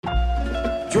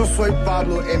Yo soy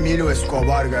Pablo Emilio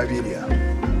Escobar Gaviria.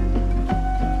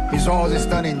 Mis ojos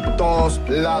están en todos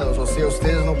lados. O sea,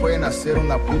 ustedes no pueden hacer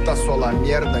una puta sola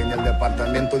mierda en el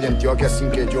departamento de Antioquia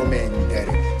sin que yo me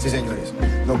entere. Sí, señores.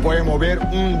 No pueden mover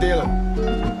un dedo.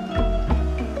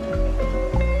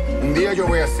 Un día yo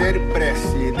voy a ser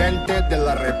presidente de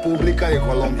la República de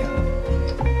Colombia.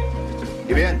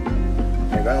 Y bien,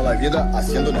 me gano la vida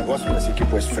haciendo negocios, así que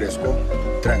pues fresco,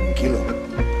 tranquilo.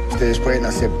 Ustedes pueden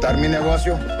aceptar mi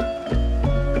negocio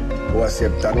o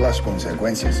aceptar las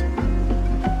consecuencias.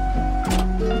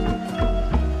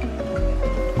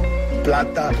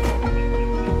 Plata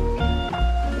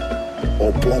o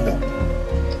plomo.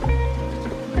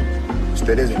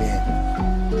 Ustedes eligen.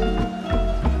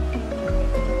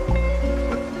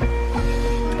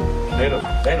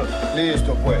 Menos.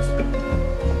 Listo, pues.